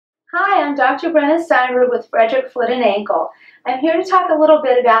Hi, I'm Dr. Brenna Steinberg with Frederick Foot and Ankle. I'm here to talk a little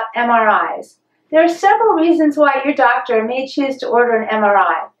bit about MRIs. There are several reasons why your doctor may choose to order an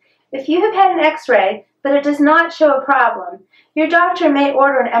MRI. If you have had an X-ray, but it does not show a problem, your doctor may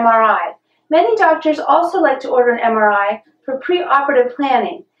order an MRI. Many doctors also like to order an MRI for preoperative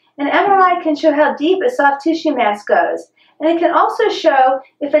planning. An MRI can show how deep a soft tissue mass goes, and it can also show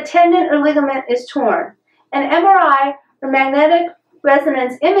if a tendon or ligament is torn. An MRI, or magnetic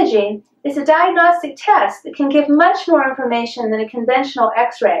resonance imaging, is a diagnostic test that can give much more information than a conventional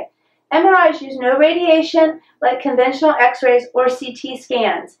X-ray. MRIs use no radiation like conventional X-rays or CT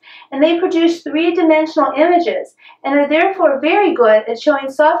scans, and they produce three-dimensional images and are therefore very good at showing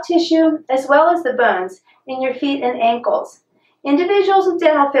soft tissue as well as the bones in your feet and ankles. Individuals with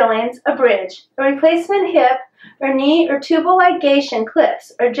dental fillings, a bridge, a replacement hip, or knee or tubal ligation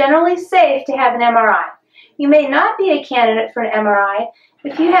clips are generally safe to have an MRI. You may not be a candidate for an MRI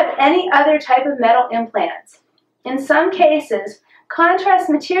if you have any other type of metal implants. In some cases, contrast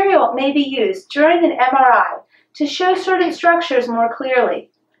material may be used during an MRI to show certain structures more clearly.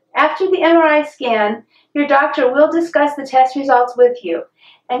 After the MRI scan, your doctor will discuss the test results with you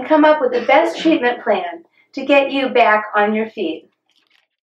and come up with the best treatment plan to get you back on your feet.